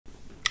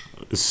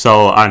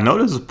So I know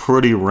this is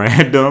pretty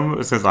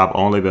random since I've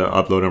only been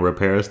uploading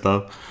repair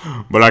stuff,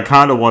 but I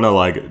kind of want to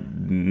like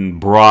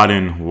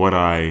broaden what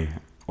I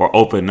or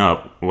open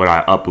up what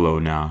I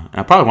upload now. And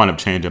I probably wind up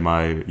changing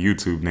my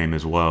YouTube name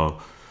as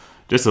well,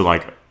 just to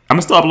like I'm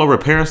gonna still upload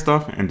repair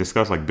stuff and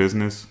discuss like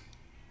business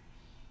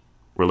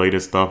related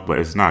stuff, but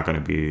it's not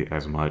gonna be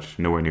as much,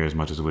 nowhere near as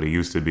much as what it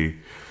used to be.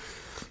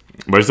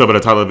 But just up at the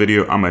title of the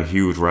video, I'm a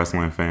huge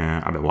wrestling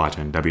fan. I've been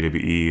watching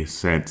WWE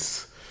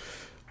since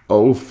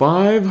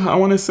 '05, I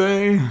want to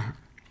say.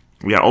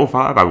 Yeah,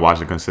 '05. I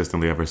watched it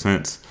consistently ever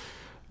since.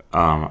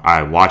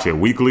 I watch it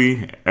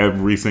weekly,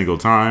 every single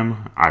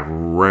time. I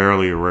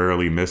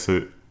rarely miss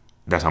it.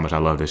 That's how much I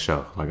love this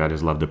show. Like, I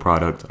just love the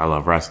product. I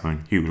love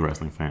wrestling. Huge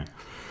wrestling fan.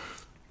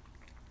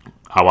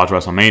 I watched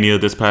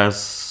WrestleMania this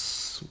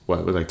past, what,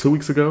 it was like 2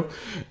 weeks ago?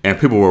 And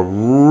people were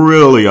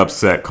really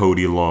upset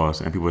Cody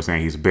lost. And people were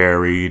saying he's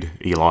buried,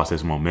 he lost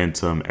his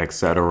momentum,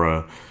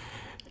 etc.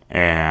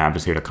 And I'm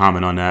just here to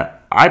comment on that.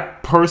 I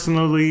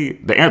personally,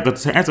 to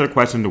answer the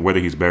question of whether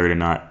he's buried or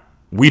not,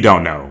 we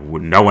don't know.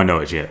 No one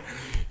knows yet.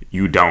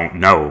 You don't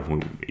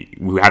know.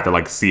 We have to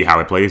like see how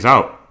it plays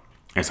out.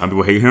 And some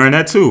people hate hearing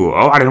that too.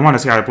 Oh, I didn't want to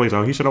see how it plays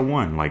out. He should have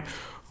won. Like,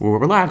 well,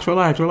 relax,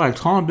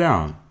 calm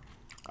down.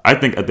 I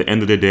think at the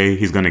end of the day,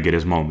 he's gonna get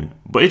his moment,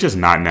 but it's just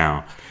not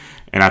now.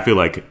 And I feel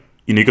like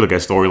you can look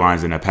at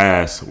storylines in the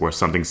past where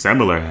something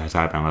similar has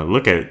happened. Like,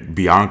 look at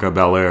Bianca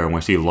Belair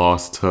when she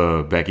lost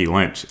to Becky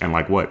Lynch in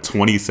like what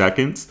 20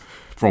 seconds.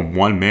 From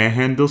one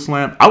manhandle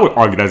slam. I would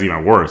argue that's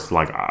even worse.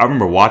 Like, I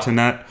remember watching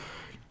that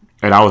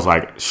and I was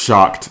like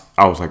shocked.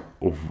 I was like,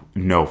 oh,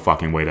 no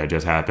fucking way that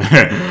just happened.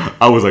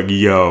 I was like,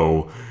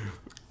 yo.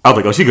 I was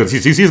like, oh,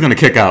 she's gonna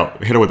kick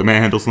out, hit her with the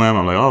manhandle slam.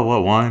 I'm like, oh,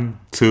 what, 1,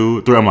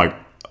 2, 3. I'm like,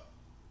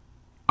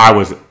 I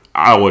was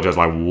just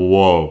like,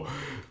 whoa.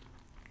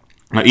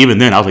 Like, even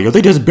then, I was like, yo,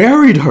 they just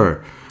buried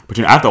her. But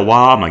you know, after a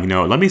while, I'm like,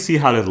 let me see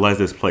how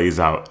this plays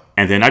out.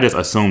 And then I just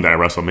assumed that at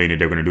WrestleMania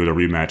they're going to do the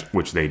rematch,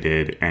 which they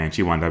did, and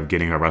she wound up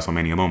getting her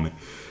WrestleMania moment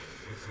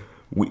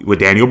with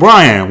Daniel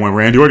Bryan when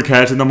Randy Orton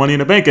cashed in the Money in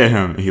the Bank at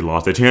him. He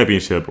lost the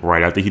championship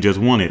right after he just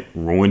won it,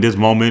 ruined his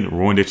moment,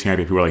 ruined the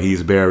champion. People were like,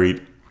 he's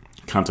buried.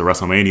 Come to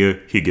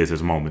WrestleMania, he gets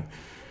his moment.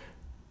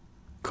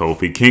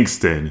 Kofi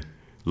Kingston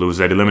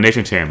loses at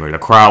Elimination Chamber. The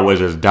crowd was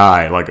just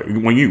died. Like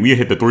when you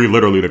hit the 3,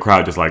 literally the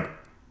crowd just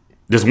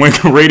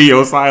went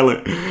radio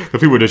silent. The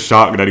people were just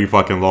shocked that he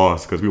fucking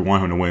lost because we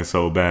want him to win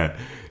so bad.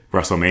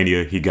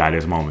 WrestleMania, he got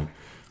his moment.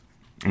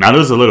 Now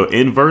there's a little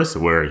inverse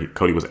where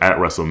Cody was at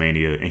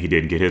WrestleMania and he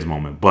didn't get his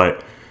moment.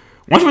 But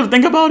once you really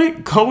think about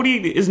it,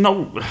 Cody is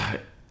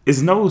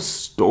no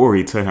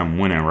story to him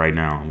winning right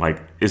now.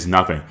 Like, it's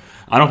nothing.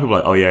 I know people are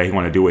like, oh yeah, he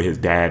want to do what his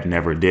dad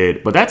never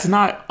did. But that's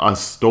not a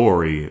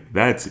story.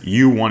 That's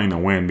you wanting to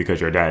win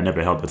because your dad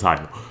never held the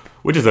title,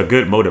 which is a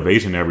good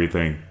motivation and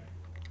everything.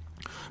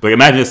 Like,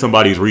 imagine if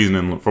somebody's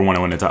reasoning for wanting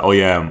to win the title. Oh,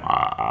 yeah,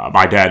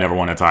 my dad never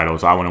won a title,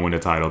 so I want to win the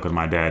title because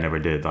my dad never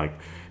did. Like,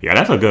 yeah,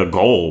 that's a good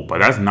goal, but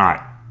that's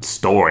not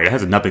story. It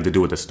has nothing to do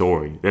with the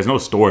story. There's no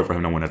story for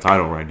him to win a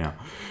title right now.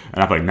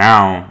 And I feel like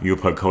now you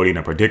put Cody in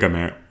a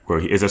predicament where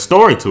it's a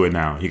story to it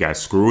now. He got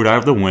screwed out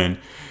of the win.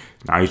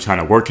 Now he's trying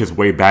to work his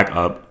way back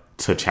up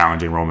to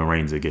challenging Roman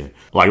Reigns again.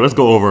 Like, let's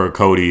go over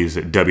Cody's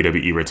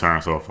WWE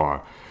return so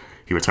far.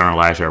 He returned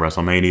last year at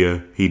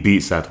WrestleMania. He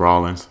beat Seth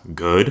Rollins.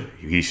 Good.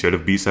 He should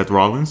have beat Seth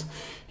Rollins.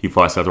 He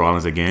fought Seth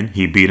Rollins again.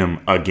 He beat him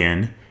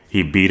again.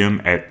 He beat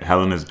him at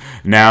Hell in a...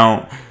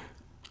 Now,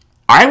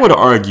 I would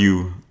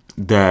argue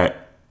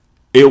that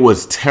it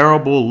was a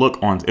terrible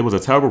look on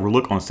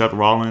Seth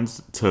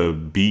Rollins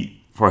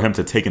for him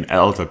to take an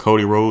L to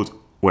Cody Rhodes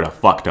with a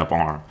fucked up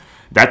arm.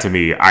 That to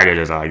me,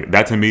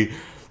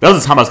 that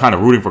was the time I was kind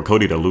of rooting for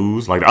Cody to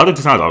lose. Like, the other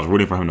 2 times I was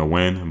rooting for him to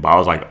win, but I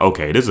was like,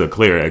 okay, this is a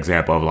clear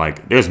example of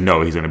like, there's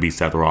no he's gonna beat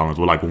Seth Rollins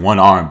with like one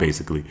arm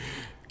basically,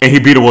 and he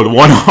beat him with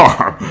one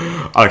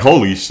arm. Like,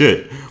 holy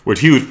shit! Which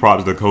huge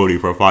props to Cody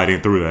for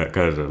fighting through that,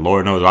 because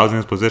Lord knows if I was in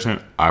his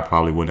position, I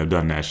probably wouldn't have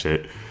done that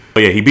shit.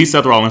 But yeah, he beat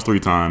Seth Rollins 3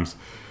 times.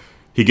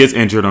 He gets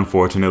injured,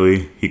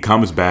 unfortunately. He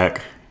comes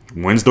back,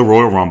 wins the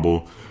Royal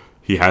Rumble.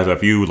 He has a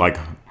few like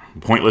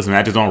pointless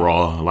matches on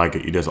Raw, like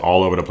just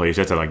all over the place,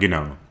 just to like,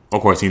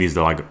 of course, he needs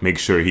to like make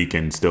sure he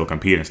can still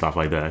compete and stuff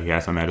like that. He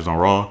has some matches on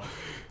Raw.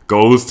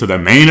 Goes to the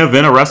main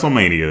event of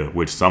WrestleMania,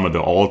 which some of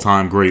the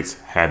all-time greats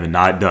have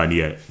not done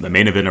yet. The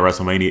main event of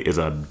WrestleMania is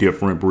a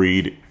different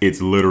breed.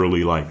 It's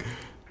literally like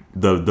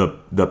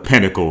the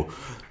pinnacle.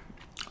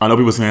 I know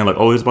people saying like,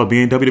 oh, it's about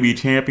being WWE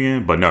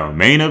champion, but no,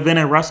 main event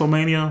at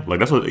WrestleMania, like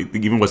that's what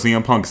even what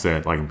CM Punk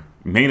said. Like,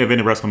 main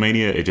event at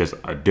WrestleMania is just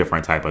a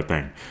different type of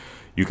thing.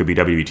 You could be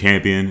WWE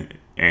champion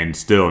and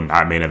still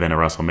not main event at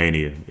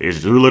WrestleMania.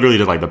 It's literally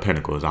just like the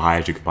pinnacle. It's the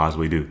highest you could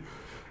possibly do.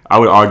 I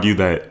would argue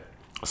that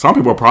some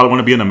people probably want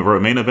to be in the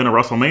main event of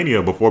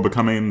WrestleMania before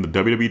becoming the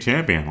WWE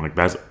champion. Like,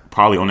 that's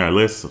probably on their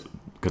list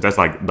because that's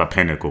like the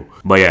pinnacle.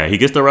 But yeah, he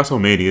gets to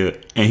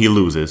WrestleMania and he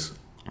loses.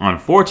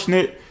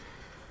 Unfortunate,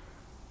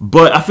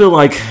 but I feel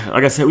like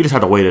I said, we just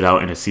have to wait it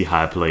out and to see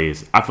how it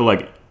plays. I feel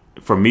like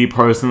for me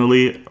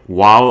personally,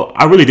 while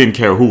I really didn't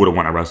care who would have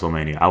won at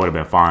WrestleMania, I would have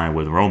been fine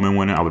with Roman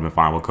winning. I would have been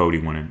fine with Cody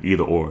winning,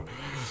 either or.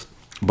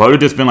 But it would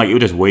just been like, it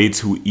was just way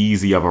too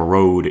easy of a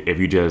road if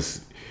you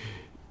just,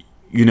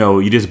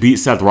 you just beat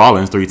Seth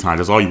Rollins 3 times.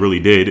 That's all you really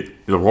did.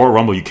 The Royal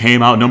Rumble, you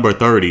came out number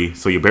 30,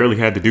 so you barely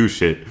had to do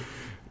shit,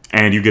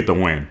 and you get the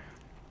win.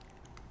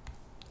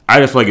 I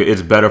just feel like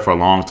it's better for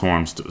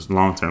long-term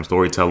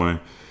storytelling.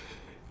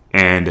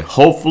 And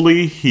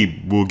hopefully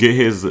he will get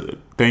his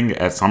thing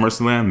at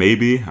SummerSlam,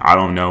 maybe. I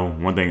don't know.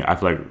 One thing I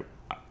feel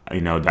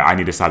like, that I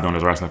need to stop doing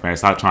as a wrestling fan.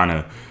 Stop trying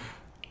to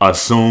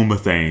assume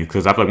things.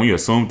 Because I feel like when you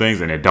assume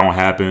things and it don't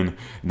happen,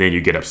 then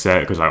you get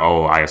upset. Because like,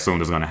 oh, I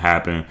assumed it's going to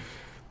happen.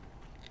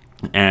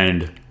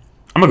 And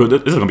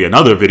this is going to be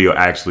another video,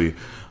 actually.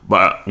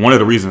 But one of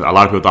the reasons a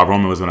lot of people thought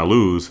Roman was going to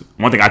lose,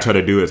 one thing I try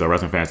to do as a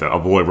wrestling fan is to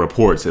avoid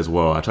reports as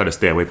well. I try to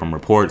stay away from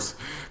reports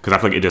because I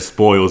feel like it just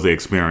spoils the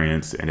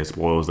experience and it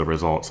spoils the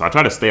results. So I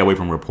try to stay away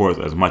from reports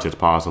as much as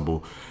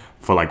possible.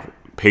 For like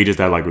pages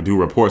that like do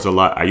reports a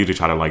lot, I usually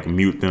try to like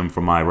mute them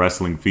from my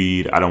wrestling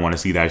feed. I don't want to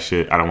see that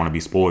shit. I don't want to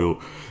be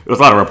spoiled. There was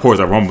a lot of reports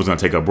that Roman was going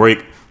to take a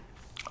break.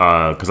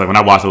 Because like when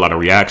I watched a lot of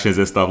reactions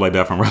and stuff like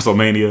that from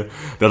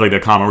WrestleMania, there's like the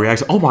common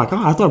reaction, oh my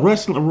God, I thought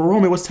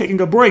Roman was taking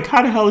a break.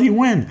 How the hell did he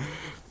win?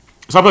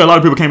 So I feel like a lot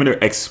of people came in there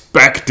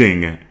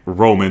expecting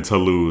Roman to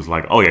lose.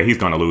 Like, oh yeah, he's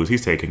going to lose.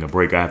 He's taking a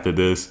break after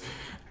this.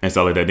 And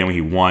stuff like that. Then when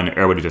he won,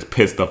 everybody just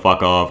pissed the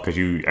fuck off because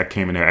you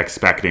came in there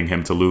expecting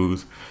him to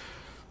lose.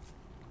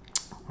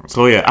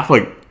 So yeah, I feel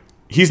like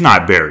he's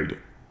not buried.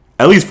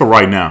 At least for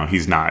right now,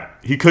 he's not.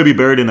 He could be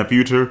buried in the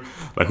future.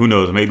 Like, who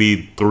knows?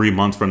 Maybe 3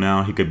 months from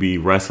now, he could be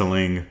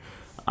wrestling.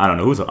 I don't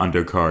know. Who's an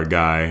undercard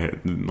guy?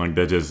 Like,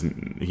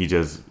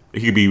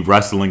 he could be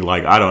wrestling,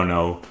 like, I don't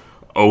know,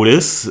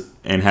 Otis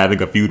and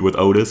having a feud with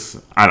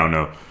Otis. I don't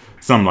know.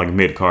 Some like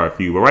mid-card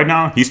feud. But right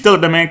now, he's still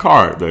at the main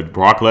card. The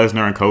Brock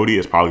Lesnar and Cody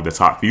is probably the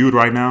top feud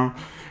right now.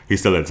 He's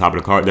still at the top of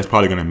the card. That's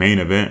probably going to main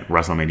event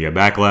WrestleMania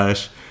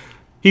Backlash.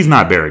 He's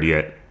not buried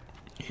yet.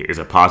 Is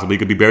it possible he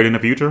could be buried in the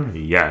future?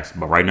 Yes.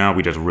 But right now,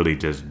 we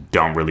just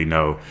don't really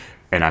know.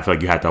 And I feel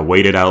like you have to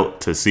wait it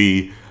out to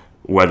see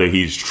whether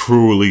he's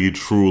truly,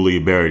 truly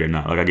buried or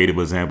not. Like I gave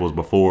examples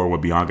before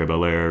with Bianca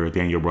Belair,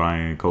 Daniel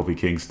Bryan, Kofi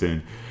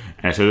Kingston.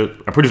 And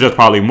I'm pretty sure there's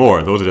probably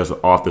more. Those are just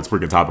off the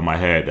freaking top of my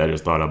head that I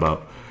just thought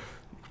about.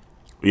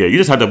 Yeah, you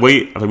just have to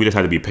wait. I think we just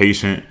have to be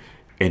patient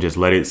and just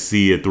let it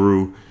see it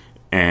through.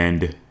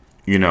 And,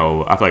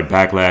 I feel like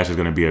Backlash is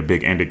going to be a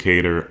big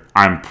indicator.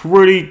 I'm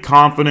pretty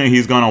confident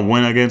he's going to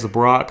win against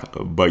Brock,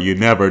 but you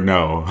never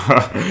know.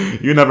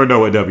 You never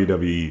know with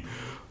WWE.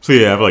 So,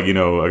 yeah, I feel like,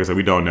 like I said,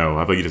 we don't know.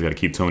 I feel like you just got to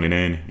keep tuning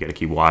in. You got to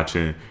keep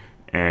watching.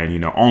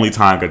 And, only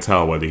time can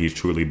tell whether he's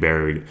truly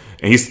buried.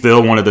 And he's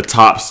still one of the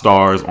top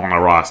stars on the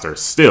roster.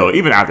 Still,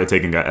 even after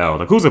taking an L.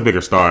 Like, who's a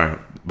bigger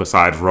star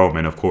besides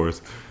Roman, of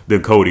course,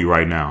 than Cody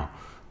right now?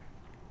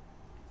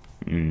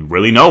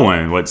 Really no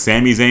one. What,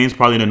 Sami Zayn's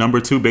probably the number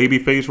 2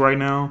 babyface right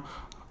now?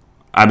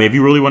 I mean, if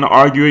you really want to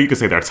argue it, you could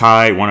say they're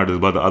tied, one or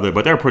the other,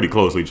 but they're pretty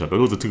close to each other.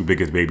 Those are the 2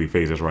 biggest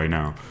babyfaces right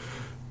now.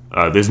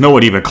 There's no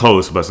one even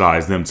close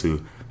besides them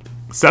 2.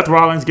 Seth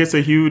Rollins gets a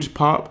huge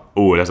pop.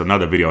 Oh, that's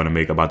another video I want to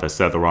make about that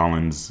Seth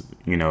Rollins.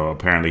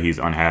 Apparently he's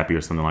unhappy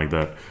or something like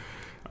that.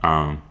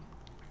 I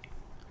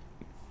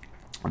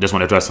just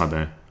want to address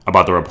something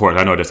about the reports.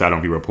 I know I don't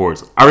review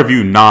reports. I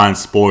review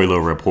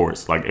non-spoiler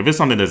reports. Like, if it's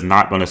something that's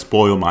not going to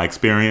spoil my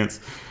experience,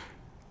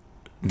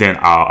 then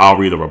I'll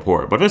read the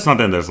report. But if it's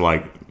something that's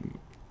like,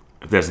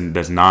 that's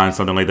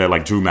something like that,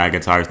 like Drew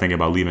McIntyre's thinking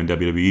about leaving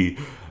WWE,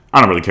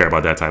 I don't really care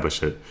about that type of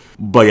shit.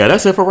 But yeah,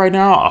 that's it for right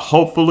now.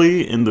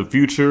 Hopefully in the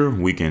future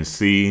we can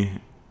see,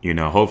 I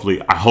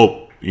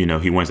hope,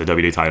 he wins the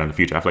WWE title in the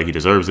future. I feel like he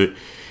deserves it.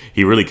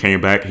 He really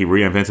came back. He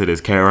reinvented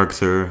his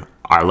character.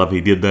 I love he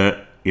did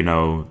that.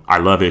 I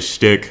love his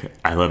shtick.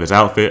 I love his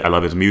outfit. I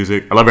love his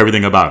music. I love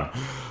everything about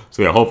him.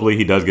 So yeah, hopefully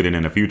he does get it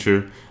in the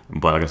future.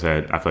 But like I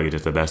said, I feel like it's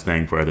just the best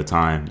thing for the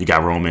time. You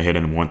got Roman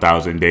hitting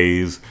 1,000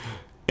 days.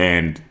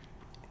 And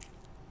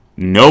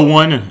no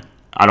one,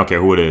 I don't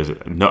care who it is.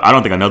 No, I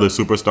don't think another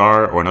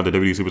superstar or another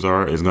WWE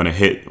superstar is going to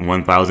hit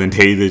 1,000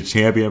 days as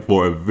champion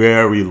for a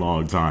very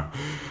long time.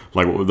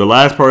 Like, the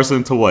last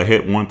person to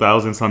hit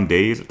 1,000 some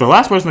days, the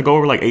last person to go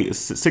over like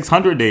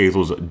 600 days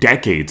was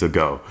decades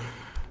ago.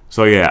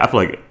 So yeah, I feel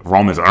like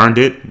Roman's earned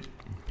it.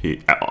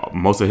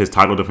 Most of his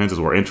title defenses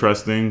were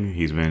interesting.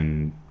 He's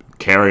been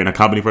carrying a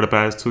company for the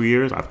past 2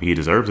 years. I think he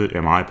deserves it,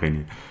 in my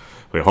opinion.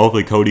 But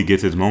hopefully Cody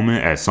gets his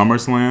moment at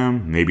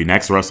SummerSlam, maybe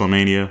next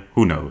WrestleMania.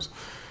 Who knows?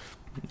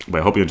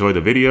 But I hope you enjoyed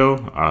the video.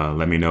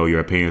 Let me know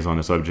your opinions on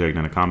the subject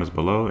in the comments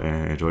below,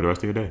 and enjoy the rest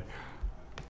of your day.